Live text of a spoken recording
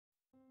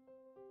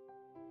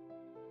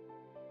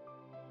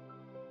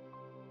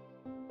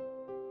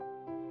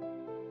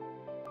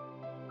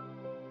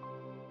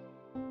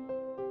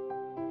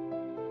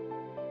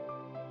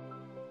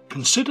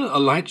Consider a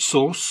light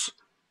source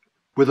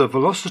with a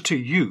velocity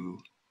u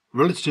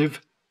relative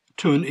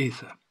to an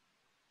ether.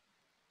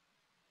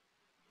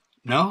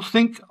 Now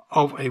think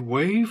of a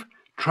wave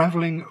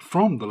travelling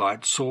from the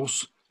light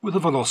source with a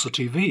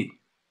velocity v.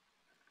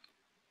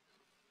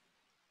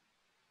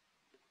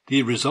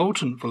 The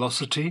resultant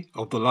velocity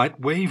of the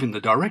light wave in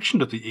the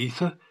direction of the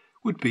ether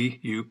would be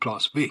u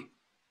plus v.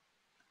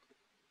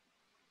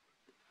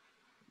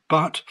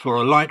 But for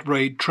a light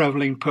ray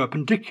travelling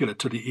perpendicular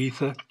to the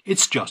ether,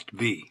 it's just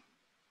v.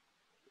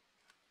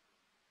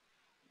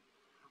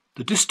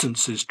 The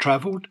distances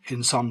travelled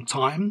in some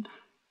time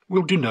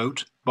will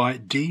denote by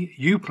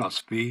du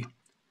plus v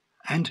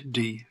and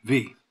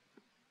dv.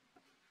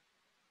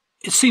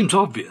 It seems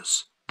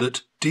obvious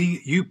that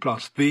du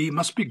plus v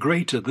must be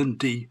greater than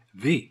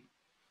dv.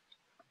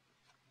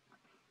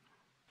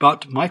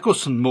 But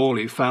Michelson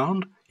Morley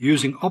found,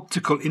 using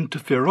optical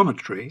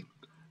interferometry,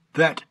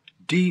 that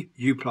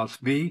du plus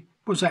v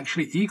was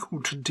actually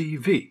equal to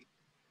dv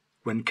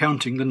when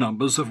counting the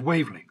numbers of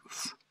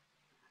wavelengths.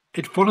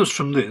 It follows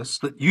from this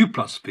that u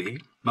plus v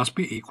must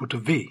be equal to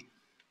v.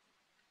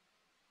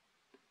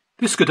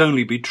 This could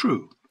only be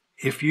true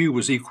if u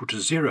was equal to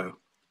 0,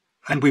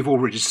 and we've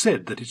already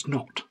said that it's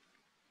not.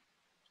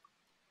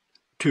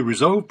 To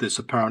resolve this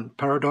apparent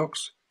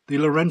paradox, the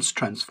Lorentz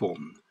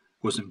transform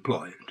was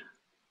employed.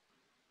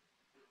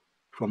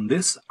 From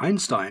this,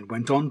 Einstein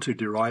went on to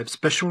derive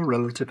special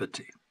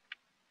relativity.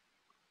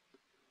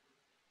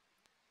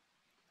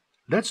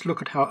 Let's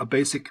look at how a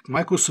basic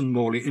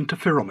Michelson-Morley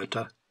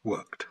interferometer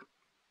worked.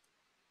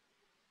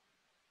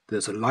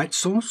 There's a light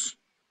source,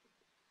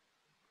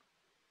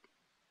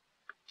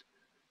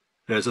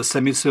 there's a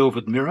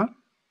semi-silvered mirror,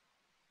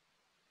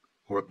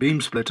 or a beam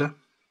splitter,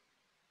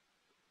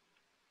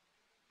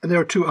 and there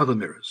are two other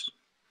mirrors.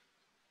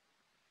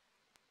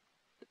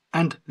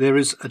 And there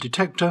is a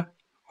detector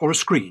or a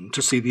screen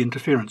to see the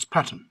interference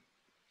pattern.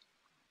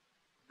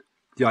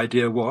 The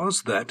idea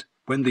was that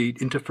when the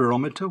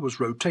interferometer was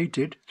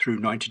rotated through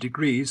 90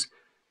 degrees,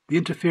 the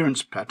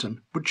interference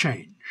pattern would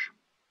change.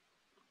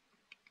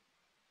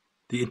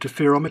 The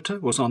interferometer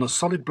was on a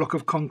solid block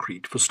of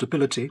concrete for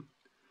stability,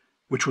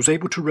 which was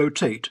able to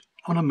rotate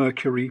on a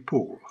mercury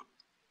pool.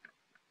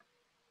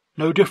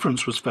 No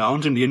difference was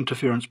found in the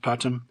interference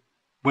pattern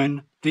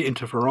when the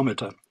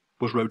interferometer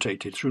was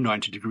rotated through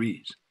 90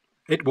 degrees.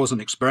 It was an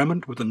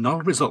experiment with a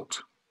null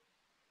result,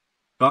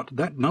 but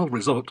that null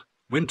result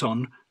went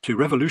on to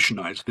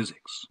revolutionize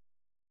physics.